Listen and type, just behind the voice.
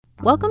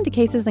Welcome to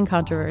Cases and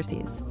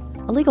Controversies,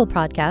 a legal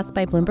podcast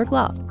by Bloomberg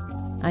Law.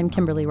 I'm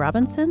Kimberly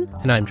Robinson.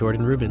 And I'm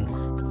Jordan Rubin.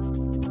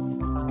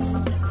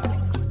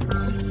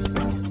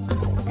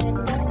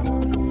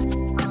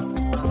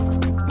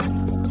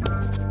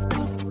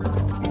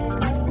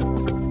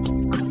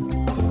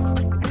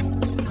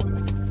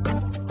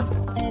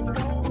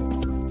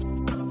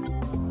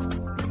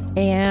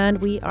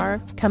 And we are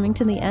coming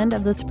to the end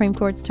of the Supreme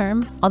Court's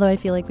term, although I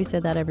feel like we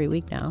said that every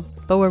week now.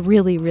 But we're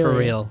really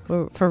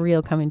we're for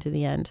real coming to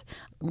the end.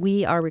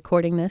 We are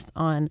recording this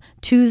on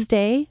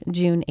Tuesday,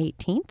 June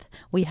 18th.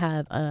 We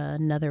have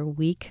another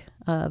week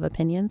of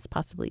opinions,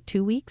 possibly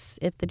 2 weeks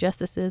if the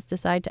justices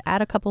decide to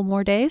add a couple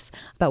more days.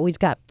 But we've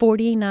got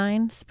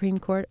 49 Supreme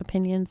Court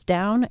opinions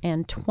down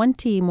and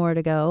 20 more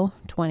to go.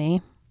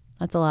 20,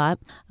 that's a lot.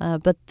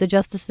 But the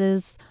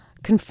justices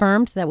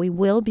confirmed that we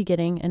will be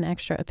getting an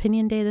extra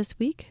opinion day this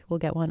week. We'll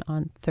get one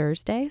on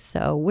Thursday.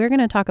 So we're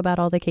going to talk about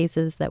all the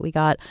cases that we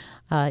got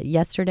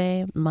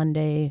yesterday,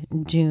 Monday,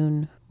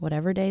 June,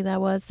 whatever day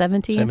that was,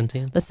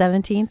 17th? The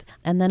 17th.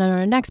 And then on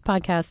our next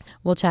podcast,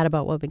 we'll chat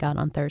about what we got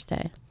on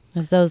Thursday,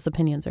 because those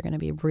opinions are going to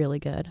be really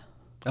good.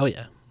 Oh,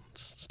 yeah.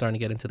 It's starting to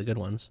get into the good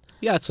ones.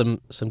 We got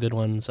some good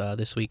ones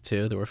this week,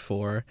 too. There were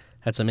 4.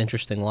 Had some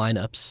interesting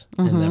lineups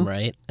in them,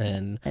 right?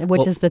 And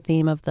which is the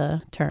theme of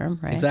the term,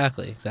 right?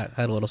 Exactly.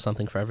 Had a little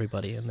something for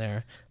everybody in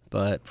there.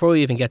 But before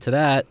we even get to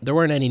that, there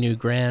weren't any new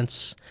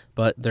grants,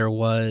 but there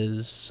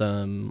was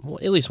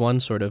at least one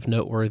sort of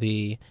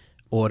noteworthy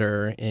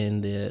order in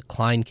the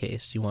Klein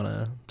case. You want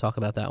to talk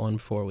about that one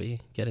before we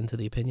get into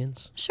the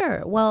opinions?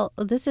 Sure. Well,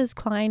 this is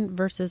Klein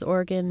versus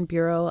Oregon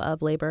Bureau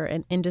of Labor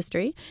and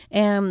Industry.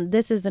 And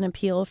this is an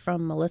appeal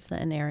from Melissa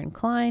and Aaron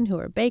Klein, who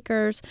are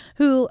bakers,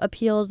 who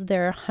appealed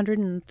their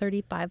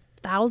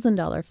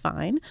 $135,000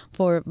 fine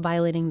for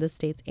violating the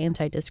state's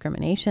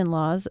anti-discrimination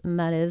laws, and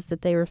that is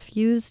that they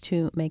refused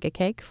to make a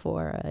cake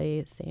for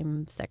a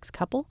same-sex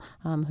couple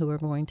who were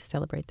going to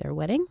celebrate their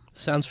wedding.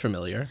 Sounds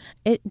familiar.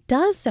 It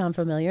does sound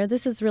familiar.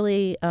 This is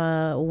really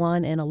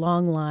one in a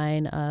long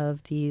line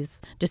of these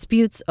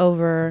disputes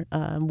over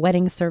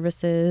wedding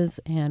services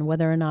and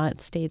whether or not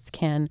states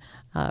can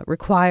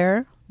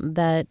require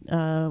that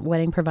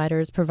wedding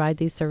providers provide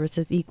these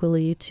services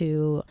equally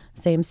to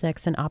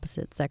same-sex and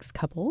opposite-sex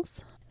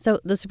couples. So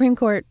the Supreme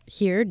Court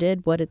here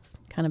did what it's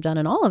kind of done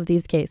in all of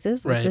these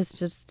cases, which is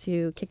just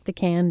to kick the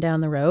can down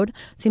the road.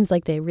 Seems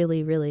like they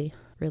really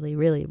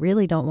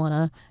don't want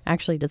to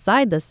actually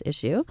decide this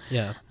issue.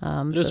 Yeah.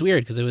 It was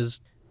weird because it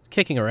was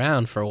kicking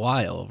around for a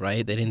while,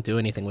 right? They didn't do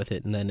anything with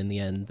it, and then in the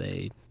end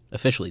they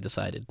officially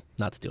decided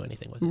not to do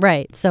anything with it.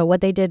 Right. So what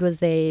they did was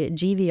they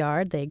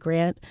GVR'd, they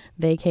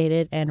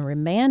vacated, and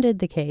remanded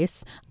the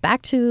case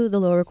back to the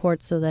lower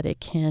court so that it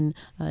can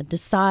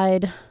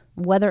decide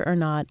whether or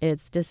not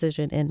its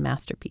decision in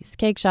Masterpiece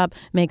Cake Shop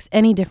makes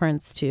any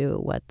difference to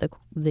what the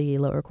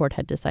lower court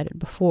had decided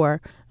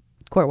before.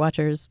 Court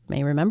watchers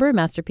may remember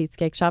Masterpiece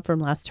Cake Shop from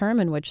last term,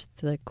 in which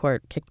the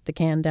court kicked the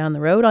can down the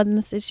road on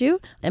this issue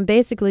and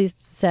basically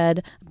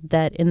said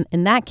that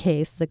in that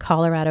case, the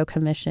Colorado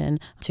Commission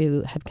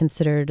to have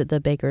considered the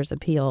baker's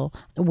appeal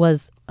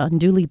was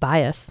unduly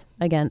biased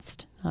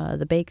against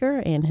the baker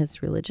and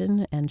his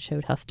religion and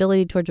showed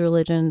hostility towards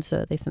religion,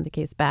 so they sent the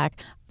case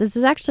back. This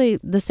is actually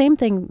the same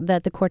thing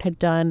that the court had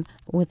done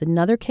with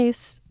another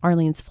case,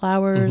 Arlene's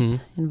Flowers,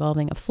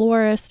 involving a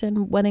florist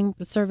and wedding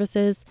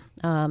services.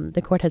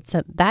 The court had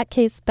sent that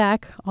case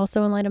back,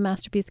 also in light of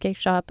Masterpiece Cake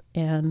Shop,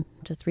 and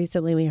just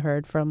recently we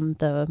heard from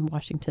the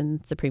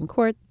Washington Supreme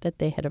Court that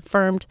they had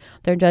affirmed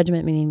their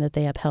judgment, meaning that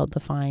they upheld the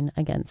fine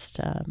against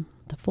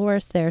the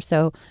florist there.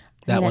 So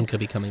that one could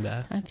be coming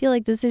back. I feel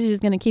like this issue is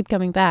going to keep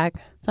coming back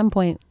at some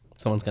point.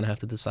 Someone's going to have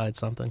to decide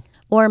something.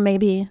 Or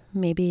maybe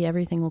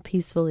everything will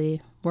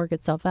peacefully work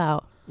itself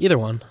out. Either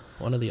one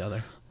or the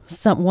other.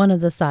 One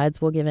of the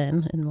sides will give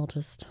in and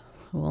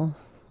we'll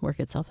work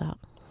itself out.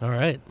 All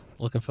right.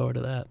 Looking forward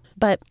to that.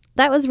 But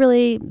that was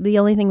really the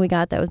only thing we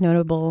got that was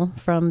notable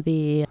from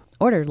the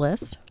ordered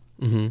list.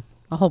 Mm-hmm.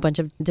 A whole bunch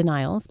of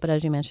denials, but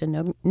as you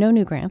mentioned, no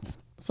new grants.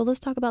 So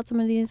let's talk about some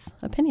of these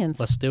opinions.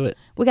 Let's do it.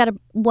 We got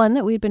one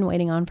that we'd been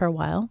waiting on for a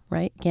while,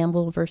 right?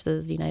 Gamble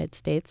versus United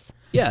States.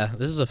 Yeah,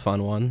 this is a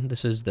fun one.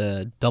 This is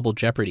the double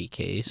jeopardy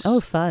case.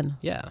 Oh, fun.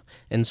 Yeah.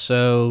 And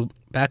so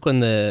back when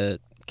the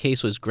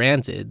case was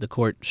granted, the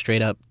court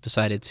straight up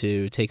decided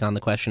to take on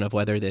the question of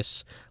whether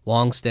this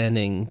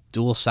longstanding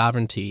dual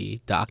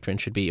sovereignty doctrine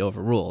should be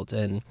overruled.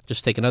 And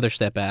just take another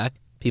step back.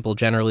 People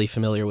generally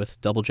familiar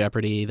with double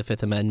jeopardy, the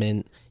Fifth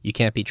Amendment, you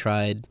can't be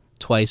tried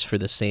twice for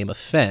the same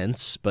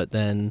offense, but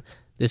then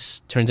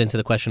this turns into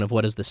the question of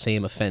what does the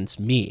same offense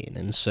mean?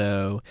 And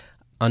so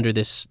under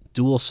this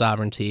dual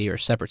sovereignty or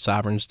separate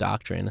sovereigns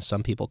doctrine, as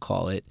some people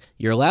call it,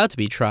 you're allowed to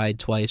be tried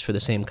twice for the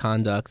same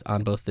conduct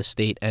on both the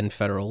state and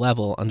federal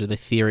level under the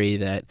theory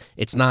that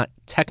it's not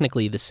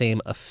technically the same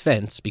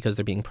offense because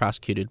they're being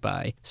prosecuted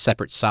by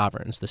separate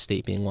sovereigns, the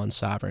state being one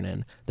sovereign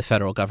and the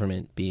federal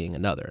government being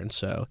another. And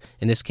so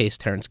in this case,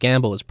 Terrence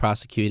Gamble was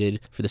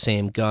prosecuted for the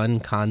same gun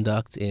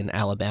conduct in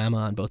Alabama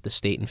on both the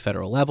state and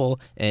federal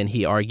level, and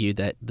he argued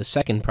that the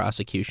second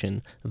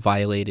prosecution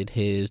violated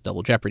his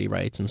double jeopardy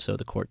rights, and so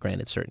the court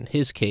granted cert in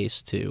his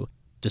case to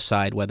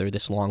decide whether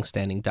this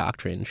longstanding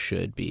doctrine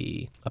should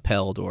be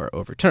upheld or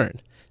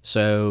overturned.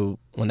 So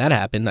when that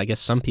happened, I guess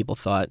some people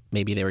thought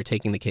maybe they were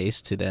taking the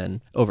case to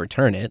then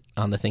overturn it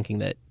on the thinking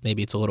that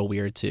maybe it's a little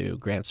weird to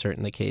grant cert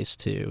in the case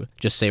to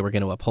just say we're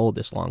going to uphold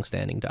this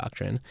longstanding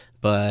doctrine.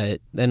 But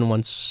then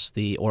once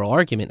the oral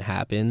argument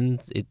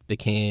happened, it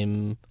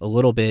became a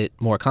little bit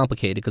more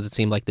complicated because it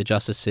seemed like the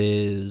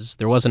justices,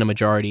 there wasn't a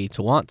majority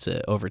to want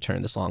to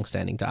overturn this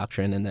longstanding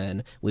doctrine. And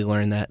then we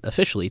learned that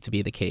officially to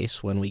be the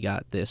case when we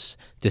got this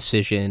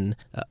decision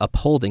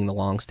upholding the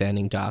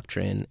longstanding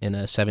doctrine in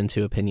a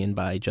 7-2 opinion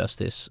by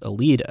Justice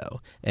Alito.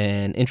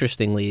 And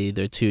interestingly,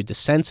 the two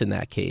dissents in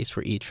that case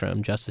were each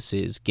from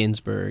Justices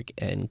Ginsburg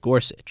and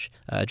Gorsuch.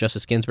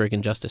 Justice Ginsburg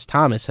and Justice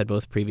Thomas had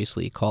both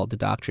previously called the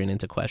doctrine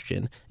into question,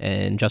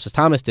 and Justice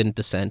Thomas didn't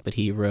dissent, but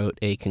he wrote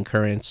a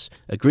concurrence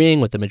agreeing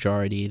with the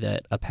majority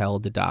that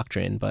upheld the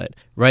doctrine, but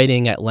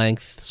writing at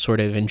length sort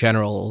of in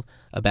general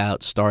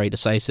about stare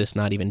decisis,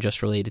 not even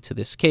just related to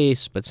this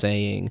case, but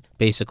saying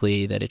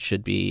basically that it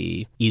should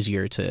be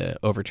easier to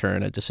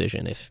overturn a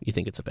decision if you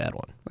think it's a bad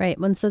one. Right.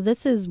 And so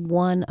this is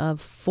one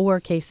of 4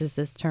 cases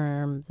this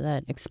term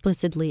that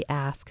explicitly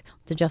ask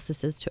the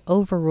justices to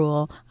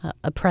overrule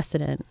a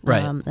precedent.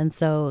 Right. And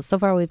so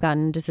far we've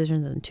gotten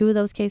decisions in 2 of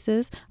those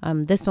cases.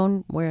 This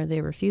one where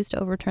they refused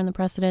to overturn the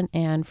precedent,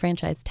 and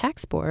Franchise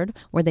Tax Board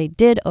where they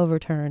did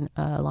overturn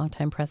a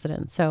longtime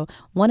precedent. So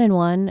 1 and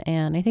 1,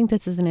 and I think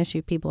this is an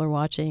issue people are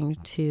watching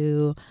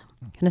to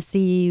kind of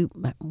see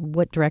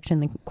what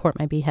direction the court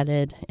might be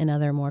headed in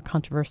other more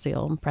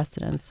controversial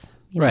precedents,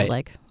 right,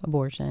 like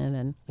abortion.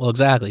 And well,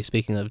 exactly.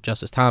 Speaking of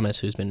Justice Thomas,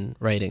 who's been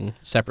writing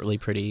separately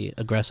pretty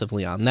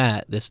aggressively on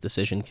that, this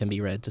decision can be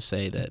read to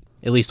say that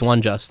at least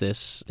one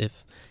justice,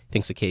 if he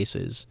thinks a case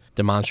is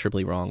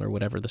demonstrably wrong or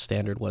whatever the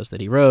standard was that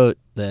he wrote,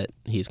 that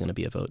he's going to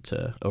be a vote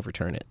to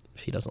overturn it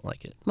if he doesn't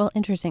like it. Well,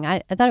 interesting.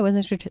 I thought it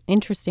was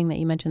interesting that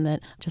you mentioned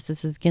that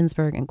Justices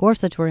Ginsburg and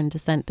Gorsuch were in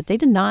dissent, but they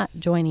did not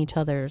join each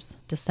other's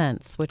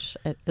dissents, which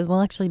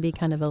will actually be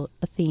kind of a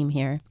theme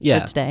here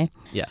for today.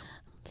 Yeah.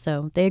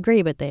 So they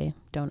agree, but they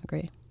don't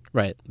agree.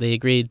 Right. They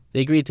agreed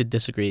to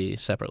disagree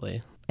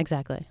separately.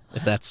 Exactly.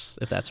 If that's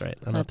right.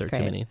 I don't know if there are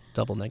too many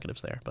double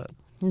negatives there, but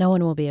no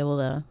one will be able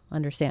to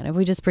understand. If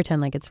we just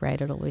pretend like it's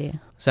right, it'll be...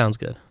 Sounds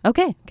good.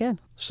 Okay, good.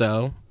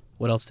 So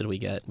what else did we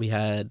get? We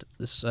had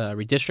this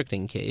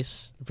redistricting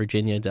case,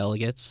 Virginia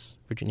House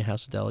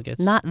of Delegates.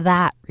 Not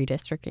that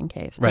redistricting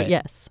case, but right.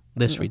 Yes.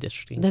 This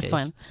redistricting case. This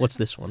one. What's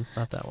this one?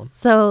 Not that one.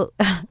 So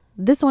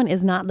this one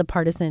is not the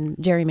partisan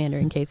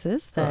gerrymandering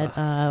cases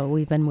that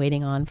we've been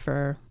waiting on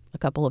for a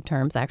couple of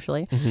terms,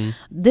 actually. Mm-hmm.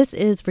 This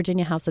is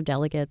Virginia House of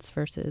Delegates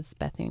versus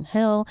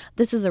Bethune-Hill.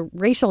 This is a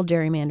racial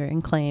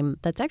gerrymandering claim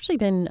that's actually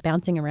been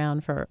bouncing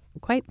around for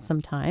quite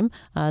some time.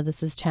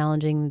 This is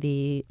challenging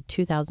the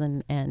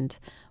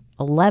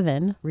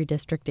 2011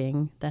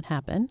 redistricting that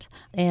happened.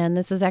 And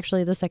this is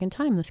actually the second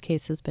time this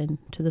case has been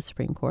to the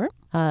Supreme Court.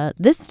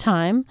 This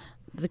time,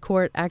 the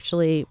court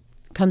actually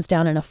comes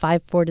down in a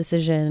 5-4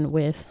 decision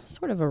with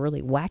sort of a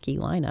really wacky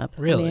lineup.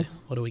 Really?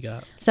 What do we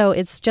got? So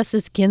it's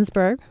Justice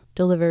Ginsburg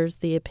delivers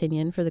the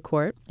opinion for the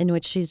court, in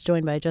which she's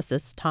joined by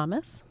Justice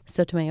Thomas,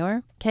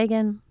 Sotomayor,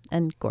 Kagan,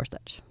 and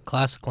Gorsuch.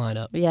 Classic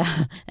lineup.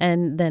 Yeah.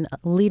 And then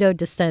Alito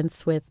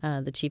dissents with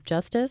the Chief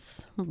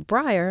Justice,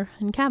 Breyer,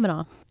 and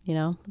Kavanaugh. You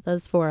know,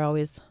 those 4 are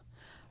always,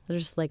 they're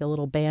just like a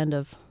little band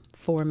of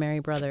 4 merry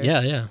brothers.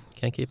 Yeah.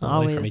 Can't keep them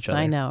away from each other.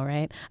 I know,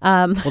 right?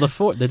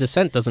 Well, the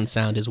dissent doesn't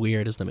sound as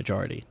weird as the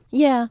majority.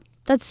 Yeah,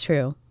 that's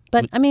true.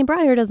 But, I mean,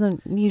 Breyer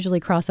doesn't usually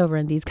cross over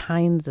in these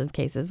kinds of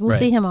cases. We'll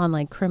see him on,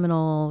 like,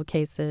 criminal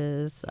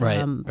cases,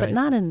 but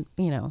not in,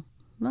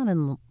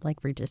 like,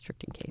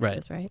 redistricting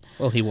cases, right?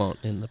 Well, he won't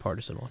in the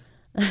partisan one.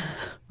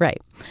 Right.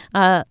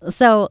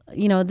 So,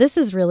 this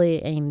is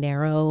really a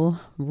narrow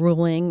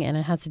ruling, and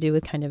it has to do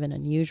with kind of an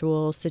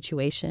unusual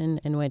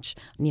situation in which,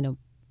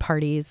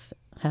 parties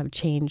have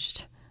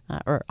changed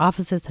or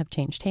offices have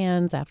changed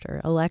hands after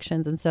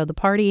elections. And so the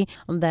party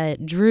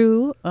that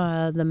drew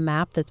the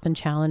map that's been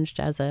challenged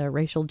as a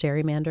racial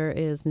gerrymander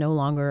is no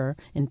longer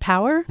in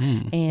power.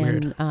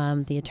 And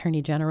the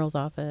Attorney General's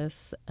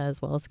office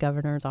as well as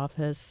Governor's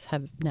office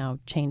have now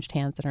changed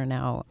hands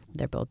and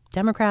they're both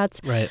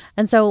Democrats. Right.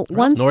 And so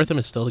Ralph Northam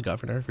is still the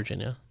governor of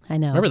Virginia. I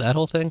know. Remember that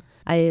whole thing?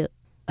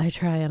 I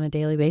try on a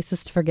daily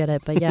basis to forget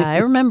it, but yeah, I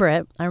remember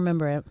it.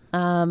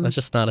 That's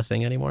just not a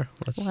thing anymore.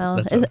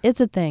 It's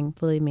a thing,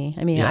 believe me.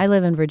 I mean, I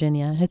live in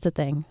Virginia. It's a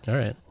thing. All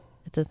right.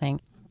 It's a thing.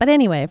 But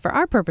anyway, for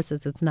our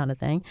purposes, it's not a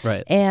thing.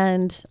 Right.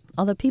 And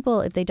although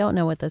people, if they don't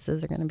know what this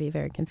is, are going to be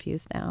very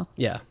confused now.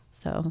 Yeah.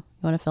 So you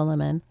want to fill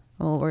them in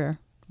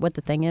what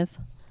the thing is?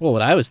 Well,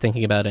 what I was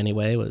thinking about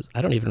anyway was,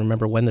 I don't even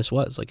remember when this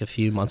was, like a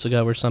few months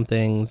ago or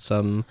something.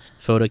 Some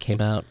photo came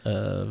out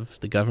of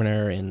the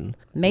governor in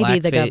Maybe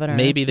the blackface.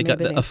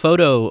 governor. A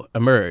photo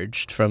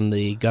emerged from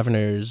the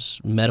governor's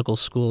medical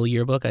school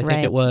yearbook, I think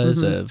Right. it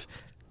was, of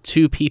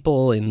two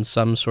people in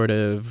some sort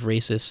of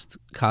racist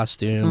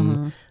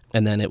costume.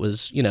 And then it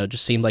was,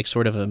 just seemed like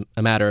sort of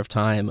a matter of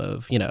time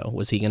of,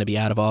 was he going to be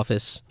out of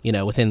office,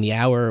 within the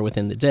hour or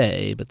within the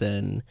day? But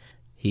then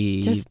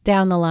he Just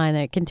down the line,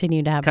 that it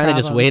continued to have kind of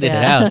just problems. waited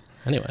it Yeah. out.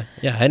 Anyway,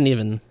 yeah, I hadn't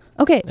even...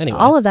 Okay, Anyway.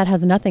 all of that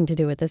has nothing to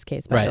do with this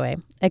case, by Right. the way,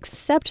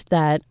 except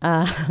that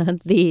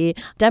the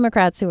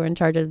Democrats who were in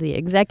charge of the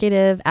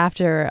executive,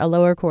 after a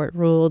lower court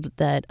ruled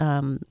that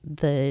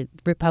the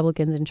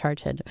Republicans in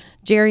charge had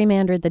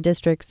gerrymandered the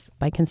districts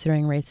by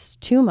considering race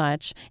too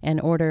much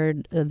and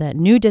ordered that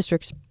new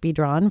districts be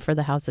drawn for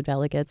the House of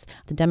Delegates,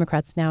 the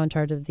Democrats now in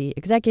charge of the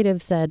executive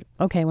said,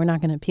 okay, we're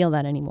not going to appeal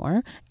that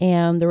anymore.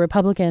 And the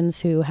Republicans,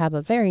 who have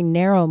a very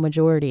narrow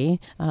majority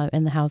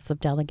in the House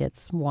of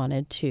Delegates,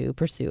 wanted to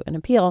pursue an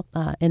appeal.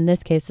 In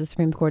this case, the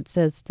Supreme Court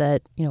says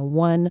that,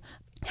 one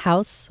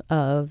house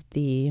of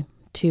the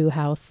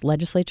two-house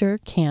legislature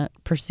can't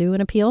pursue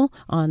an appeal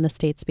on the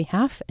state's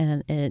behalf,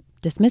 and it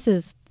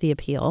dismisses the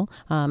appeal.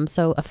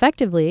 So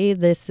effectively,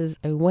 this is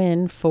a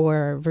win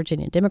for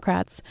Virginia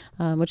Democrats,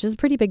 which is a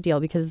pretty big deal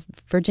because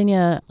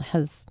Virginia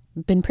has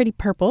been pretty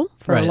purple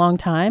for a Right. long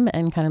time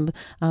and kind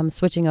of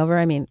switching over.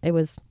 I mean, I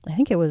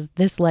think it was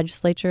this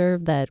legislature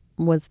that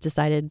was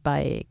decided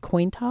by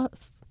coin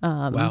toss.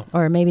 Wow.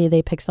 Or maybe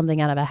they picked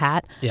something out of a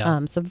hat.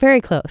 Yeah. So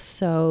very close.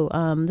 So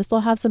this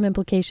will have some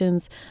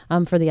implications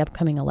for the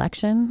upcoming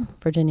election.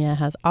 Virginia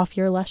has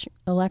off-year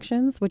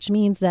elections, which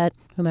means that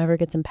whomever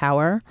gets in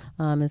power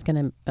is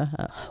going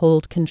to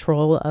hold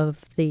control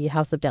of the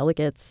House of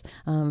Delegates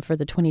for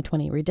the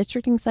 2020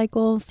 redistricting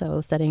cycle,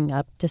 so setting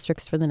up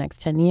districts for the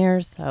next 10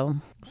 years. So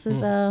this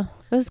is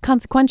it was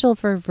consequential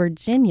for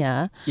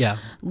Virginia. Yeah.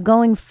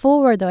 Going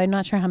forward, though, I'm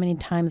not sure how many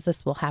times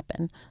this will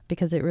happen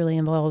because it really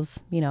involves,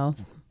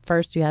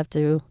 first you have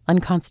to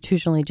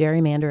unconstitutionally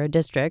gerrymander a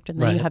district, and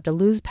then you Right. have to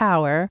lose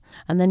power,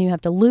 and then you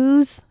have to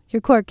lose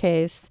your court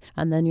case,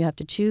 and then you have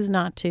to choose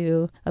not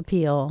to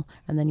appeal,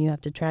 and then you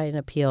have to try and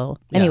appeal.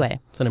 Yeah. Anyway,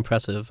 It's an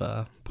impressive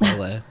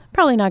parlay.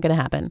 probably not going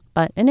to happen,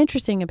 but an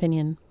interesting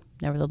opinion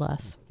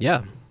nevertheless.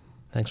 Yeah.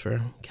 Thanks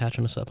for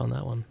catching us up on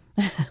that one.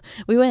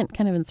 We went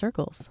kind of in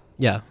circles.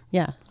 Yeah.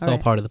 Yeah. It's all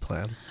part of the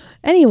plan.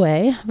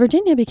 Anyway,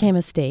 Virginia became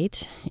a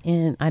state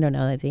in, I don't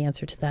know the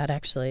answer to that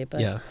actually, but.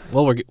 Yeah.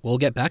 Well, we'll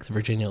get back to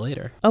Virginia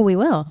later. Oh, we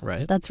will.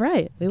 Right. That's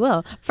right. We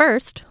will.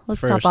 First,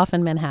 let's stop off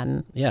in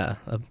Manhattan. Yeah.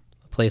 A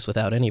place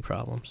without any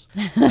problems.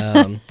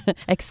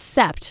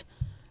 Except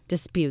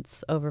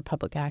disputes over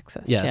public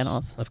access Yes,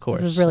 channels. of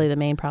course. This is really the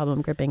main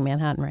problem gripping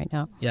Manhattan right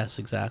now. Yes,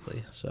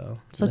 exactly. So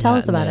tell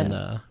us Manhattan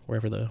about and,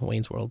 wherever the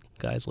Wayne's World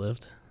guys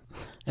lived.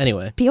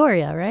 Anyway.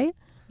 Peoria, right?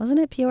 Wasn't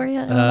it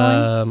Peoria,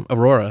 Illinois?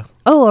 Aurora.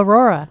 Oh,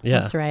 Aurora.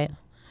 Yeah. That's right.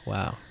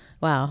 Wow.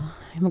 Wow.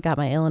 I got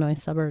my Illinois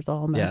suburbs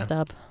all messed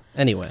up.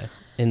 Anyway,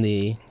 in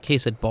the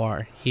case at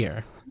bar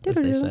here, as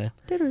they say.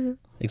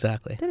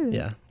 Exactly.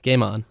 Yeah.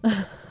 Game on.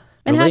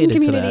 Manhattan Related to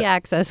Community that,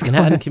 Access.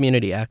 Manhattan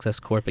Community Access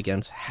Corp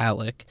against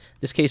Halleck.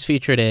 This case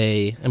featured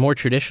a more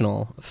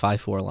traditional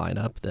 5-4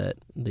 lineup that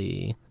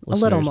the A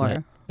little listeners more.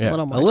 might- A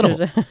little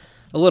more.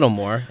 A little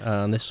more.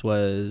 This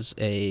was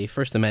a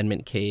First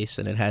Amendment case,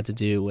 and it had to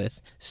do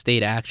with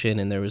state action,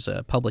 and there was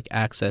a public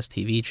access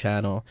TV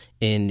channel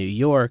in New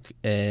York,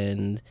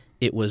 and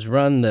it was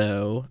run,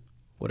 though,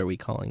 what are we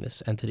calling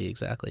this entity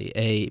exactly?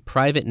 A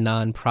private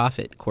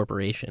nonprofit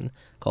corporation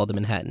called the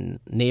Manhattan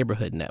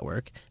Neighborhood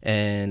Network.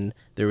 And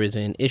there was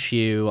an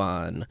issue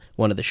on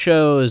one of the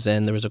shows,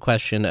 and there was a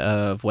question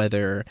of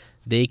whether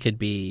they could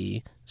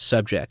be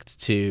subject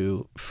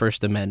to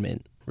First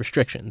Amendment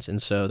restrictions.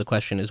 And so the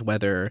question is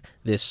whether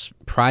this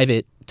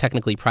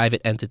technically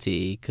private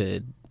entity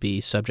could be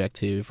subject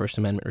to First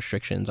Amendment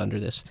restrictions under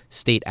this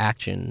state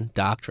action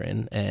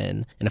doctrine.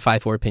 And in a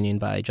 5-4 opinion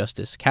by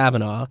Justice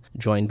Kavanaugh,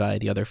 joined by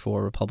the other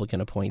 4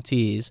 Republican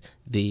appointees,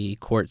 the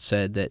court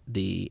said that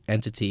the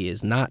entity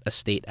is not a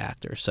state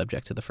actor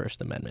subject to the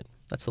First Amendment.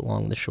 That's the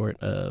long and the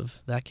short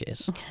of that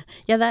case.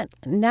 Yeah,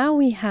 now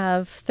we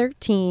have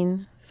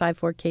 13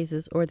 5-4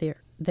 cases or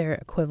their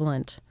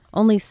equivalent.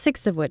 Only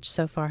 6 of which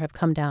so far have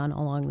come down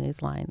along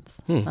these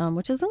lines,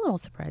 which is a little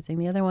surprising.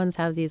 The other ones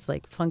have these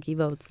funky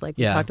votes we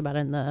talked about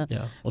in the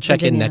Yeah, we'll check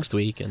in Virginia. next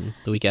week, and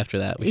the week after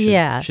that we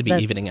should be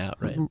evening out,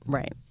 right?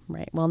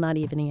 Right. Well, not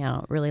evening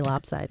out, really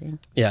lopsiding.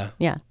 Yeah.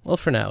 Yeah. Well,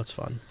 for now it's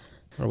fun,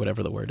 or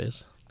whatever the word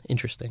is.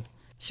 Interesting.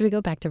 Should we go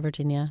back to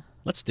Virginia?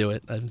 Let's do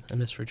it. I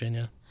miss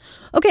Virginia.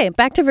 Okay,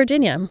 back to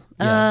Virginia.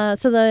 Yeah.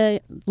 So the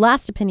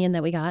last opinion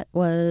that we got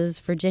was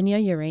Virginia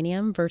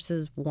Uranium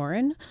versus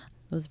Warren.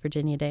 It was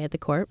Virginia Day at the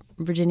court.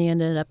 Virginia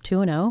ended up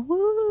 2-0.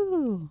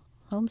 Woo!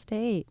 Home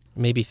state.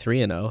 Maybe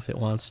 3-0 if it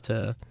wants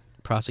to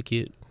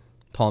prosecute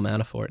Paul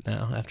Manafort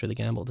now after the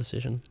Gamble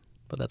decision.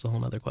 But that's a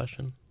whole other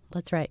question.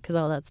 That's right, because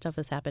all that stuff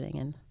is happening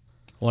in...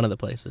 One of the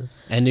places.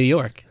 And New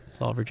York.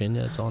 It's all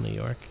Virginia. It's all New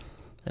York.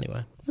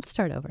 Anyway, let's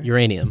start over.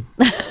 uranium.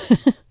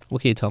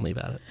 What can you tell me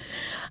about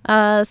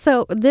it?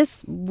 So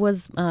this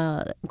was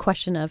a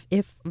question of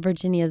if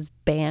Virginia's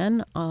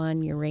ban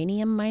on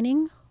uranium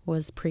mining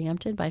was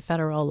preempted by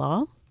federal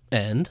law.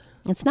 And?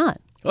 It's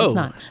not. Oh. It's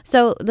not.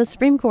 So the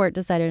Supreme Court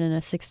decided in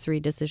a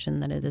 6-3 decision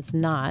that it is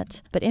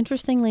not. But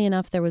interestingly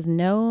enough, there was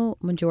no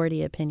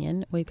majority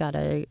opinion. We've got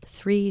a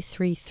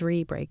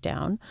 3-3-3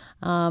 breakdown.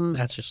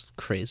 That's just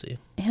crazy.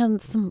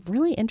 And some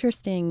really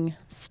interesting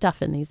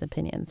stuff in these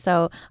opinions.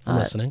 So I'm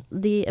listening.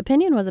 The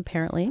opinion was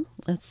apparently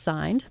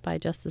assigned by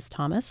Justice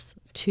Thomas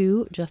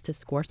to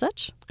Justice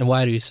Gorsuch. And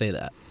why do you say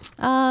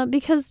that?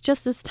 Because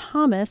Justice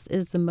Thomas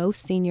is the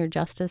most senior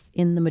justice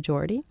in the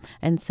majority.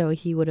 And so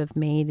he would have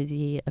made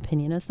the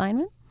opinion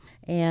assignment.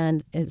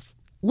 And it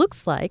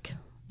looks like,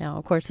 now,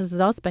 of course, this is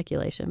all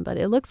speculation, but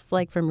it looks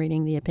like from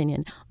reading the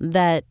opinion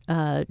that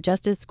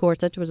Justice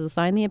Gorsuch was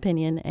assigned the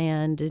opinion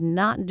and did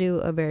not do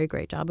a very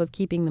great job of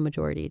keeping the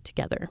majority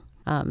together.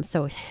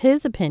 So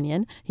his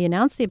opinion, he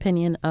announced the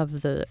opinion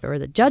of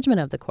the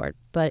judgment of the court,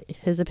 but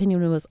his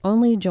opinion was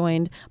only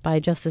joined by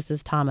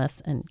Justices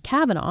Thomas and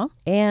Kavanaugh.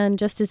 And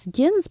Justice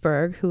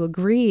Ginsburg, who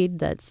agreed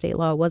that state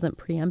law wasn't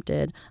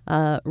preempted,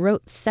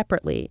 wrote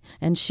separately,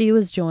 and she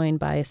was joined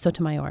by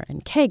Sotomayor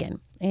and Kagan.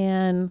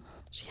 And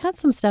she had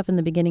some stuff in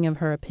the beginning of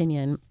her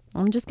opinion.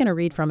 I'm just going to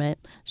read from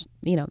it.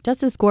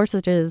 Justice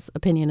Gorsuch's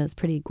opinion is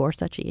pretty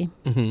Gorsuchy.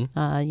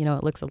 Mm-hmm.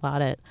 It looks a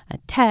lot at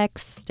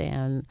text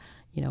and,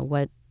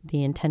 what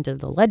the intent of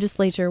the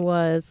legislature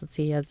was. Let's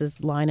see, he has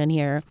this line in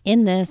here.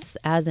 In this,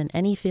 as in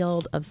any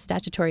field of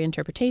statutory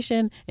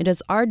interpretation, it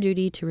is our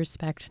duty to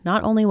respect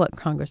not only what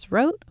Congress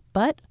wrote,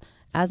 but,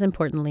 as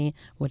importantly,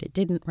 what it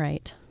didn't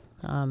write.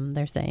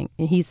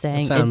 He's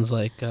saying...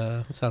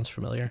 It sounds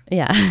familiar.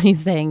 Yeah, he's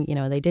saying,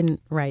 they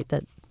didn't write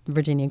that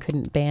Virginia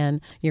couldn't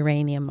ban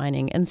uranium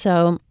mining. And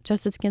so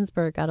Justice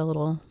Ginsburg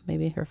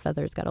maybe her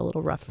feathers got a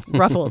little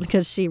ruffled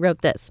because she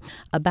wrote this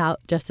about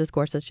Justice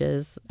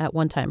Gorsuch's, at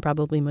one time,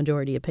 probably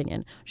majority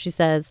opinion. She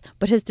says,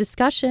 but his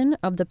discussion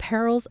of the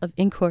perils of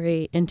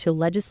inquiry into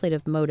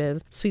legislative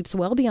motive sweeps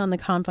well beyond the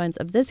confines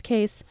of this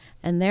case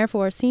and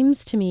therefore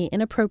seems to me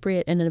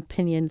inappropriate in an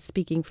opinion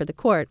speaking for the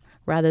court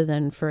rather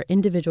than for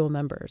individual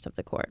members of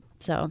the court.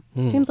 So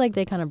it seems like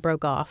they kind of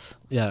broke off.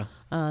 Yeah.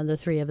 The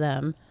three of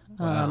them.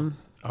 Wow.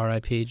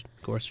 R.I.P.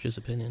 Gorsuch's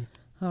opinion.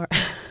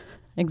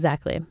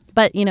 Exactly.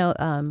 But,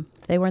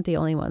 they weren't the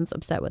only ones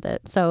upset with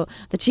it. So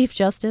the Chief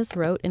Justice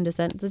wrote in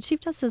dissent. The Chief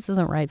Justice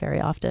doesn't write very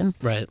often.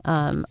 Right.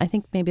 I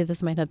think maybe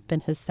this might have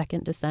been his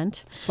second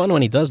dissent. It's fun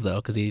when he does, though,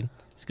 because he's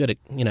good at,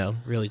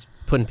 really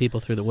putting people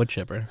through the wood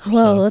chipper.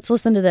 Well, let's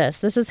listen to this.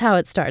 This is how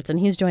it starts. And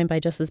he's joined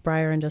by Justice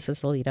Breyer and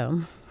Justice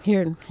Alito.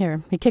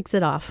 Here, he kicks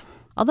it off.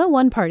 Although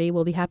one party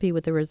will be happy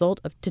with the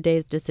result of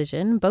today's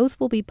decision, both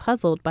will be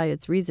puzzled by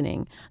its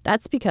reasoning.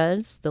 That's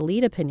because the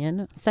lead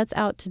opinion sets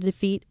out to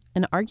defeat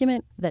an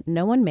argument that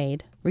no one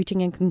made,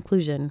 reaching a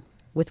conclusion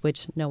with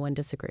which no one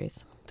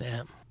disagrees.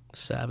 Damn.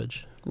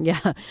 Savage.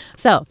 Yeah.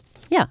 So,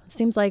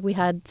 seems like we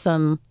had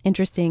some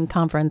interesting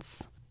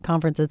conferences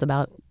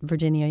about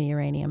Virginia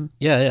uranium.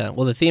 Yeah.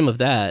 Well, the theme of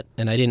that,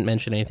 and I didn't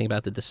mention anything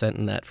about the dissent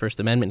in that First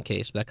Amendment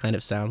case, but that kind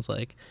of sounds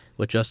like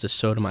what Justice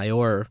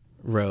Sotomayor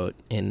wrote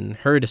in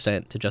her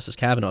dissent to Justice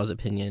Kavanaugh's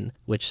opinion,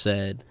 which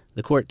said,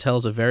 the court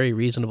tells a very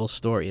reasonable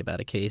story about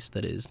a case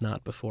that is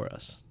not before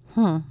us.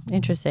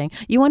 Interesting.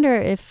 You wonder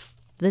if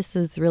this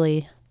is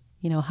really,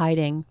 not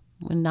hiding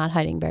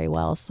very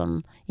well,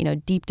 some,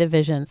 deep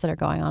divisions that are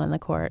going on in the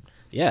court.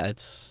 Yeah,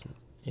 it's,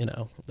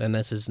 and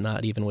this is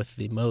not even with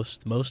the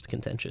most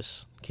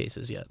contentious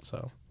cases yet.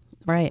 So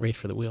right. Wait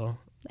for the real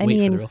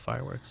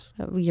fireworks.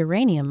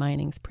 Uranium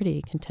mining's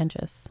pretty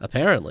contentious.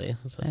 Apparently.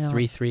 It's a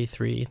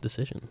 3-3-3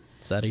 decision.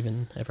 Has that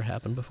even ever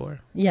happened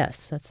before?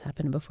 Yes, that's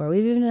happened before.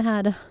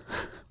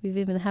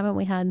 Haven't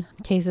we had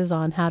cases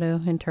on how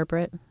to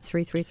interpret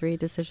 3-3-3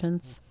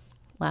 decisions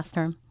last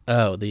term?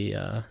 Oh,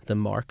 the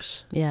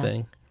Marx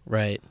thing.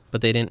 Right.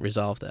 But they didn't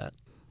resolve that.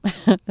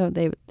 No,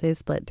 they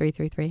split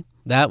 3-3-3.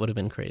 That would have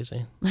been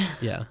crazy.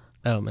 Yeah.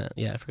 Oh man.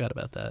 Yeah, I forgot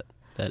about that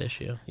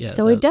issue. Yeah.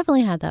 So we've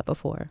definitely had that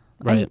before.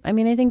 Right. I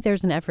think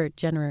there's an effort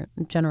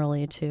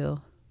generally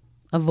to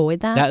avoid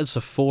that. That is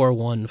a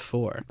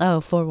 4-1-4. Oh,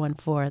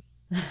 4-1-4.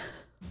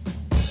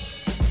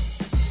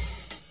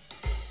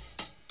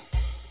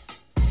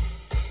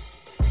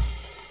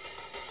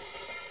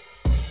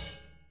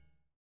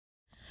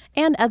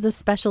 And as a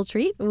special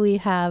treat, we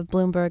have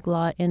Bloomberg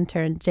Law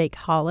intern Jake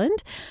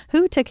Holland,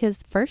 who took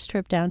his first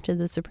trip down to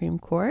the Supreme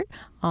Court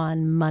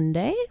on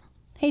Monday.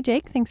 Hey,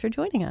 Jake, thanks for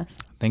joining us.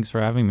 Thanks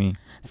for having me.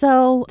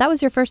 So that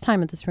was your first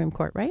time at the Supreme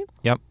Court, right?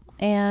 Yep.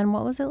 And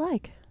what was it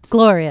like?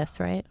 Glorious,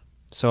 right?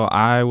 So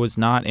I was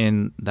not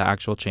in the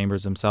actual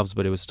chambers themselves,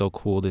 but it was still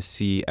cool to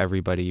see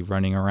everybody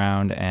running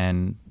around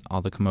and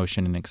all the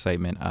commotion and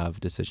excitement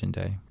of Decision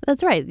Day.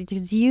 That's right,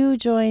 because you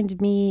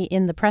joined me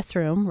in the press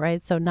room,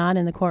 right? So not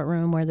in the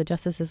courtroom where the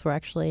justices were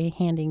actually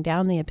handing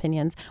down the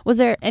opinions. Was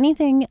there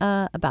anything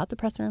about the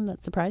press room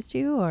that surprised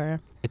you, or?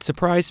 It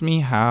surprised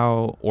me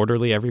how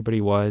orderly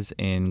everybody was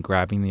in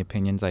grabbing the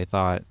opinions. I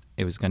thought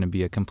it was going to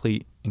be a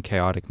complete and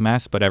chaotic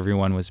mess, but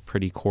everyone was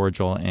pretty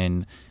cordial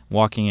in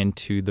walking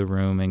into the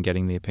room and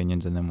getting the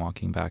opinions and then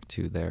walking back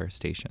to their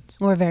stations.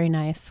 We're very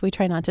nice. We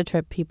try not to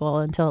trip people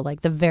until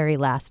like the very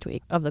last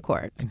week of the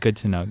court. Good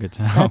to know.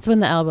 That's when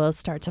the elbows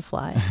start to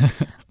fly.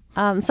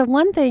 So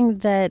one thing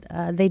that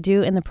they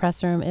do in the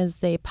press room is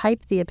they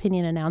pipe the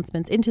opinion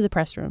announcements into the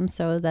press room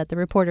so that the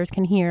reporters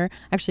can hear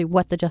actually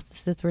what the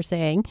justices were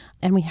saying.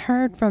 And we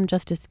heard from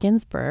Justice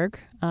Ginsburg.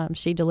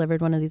 She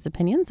delivered one of these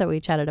opinions that we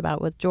chatted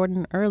about with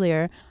Jordan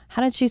earlier.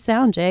 How did she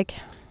sound, Jake?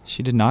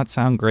 She did not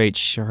sound great.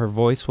 Her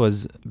voice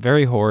was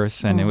very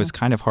hoarse, and it was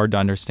kind of hard to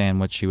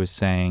understand what she was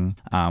saying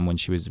when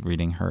she was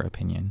reading her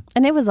opinion.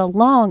 And it was a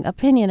long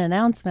opinion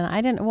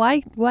announcement.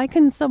 Why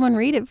couldn't someone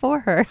read it for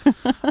her?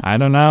 I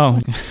don't know.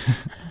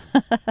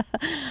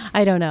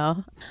 I don't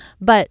know.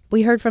 But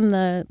we heard from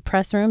the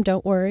press room.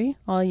 Don't worry,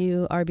 all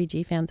you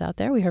RBG fans out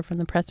there. We heard from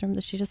the press room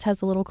that she just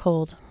has a little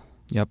cold.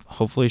 Yep.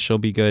 Hopefully she'll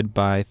be good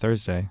by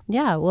Thursday.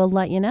 Yeah, we'll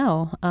let you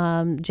know.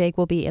 Jake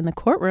will be in the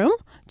courtroom,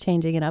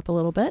 changing it up a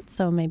little bit.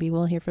 So maybe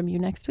we'll hear from you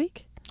next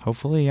week.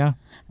 Hopefully, yeah.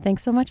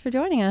 Thanks so much for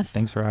joining us.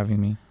 Thanks for having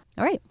me.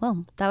 All right.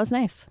 Well, that was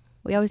nice.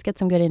 We always get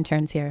some good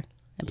interns here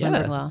at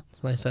Bloomberg Law.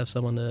 It's nice to have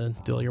someone to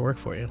do all your work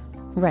for you.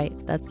 Right.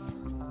 That's...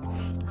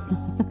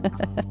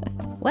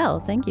 Well,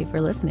 thank you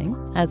for listening.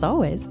 As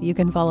always, you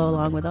can follow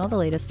along with all the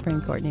latest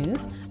Supreme Court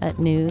news at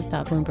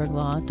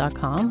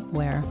news.bloomberglaw.com,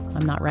 where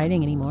I'm not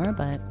writing anymore,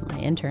 but my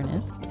intern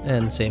is.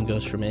 And the same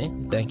goes for me.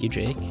 Thank you,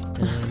 Jake,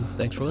 and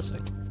thanks for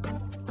listening.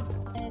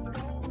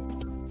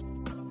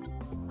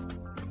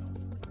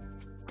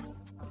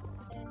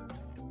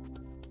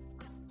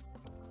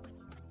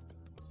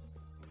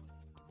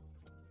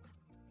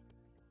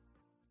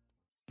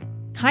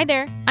 Hi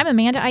there, I'm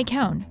Amanda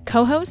Icone,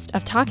 co-host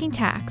of Talking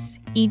Tax.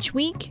 Each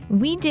week,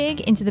 we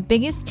dig into the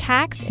biggest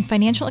tax and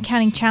financial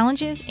accounting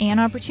challenges and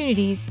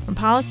opportunities from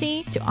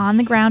policy to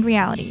on-the-ground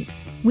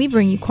realities. We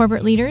bring you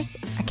corporate leaders,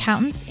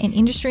 accountants, and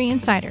industry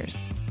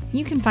insiders.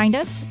 You can find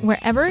us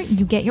wherever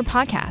you get your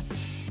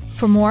podcasts.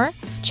 For more,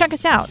 check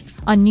us out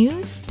on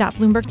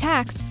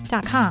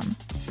news.bloombergtax.com.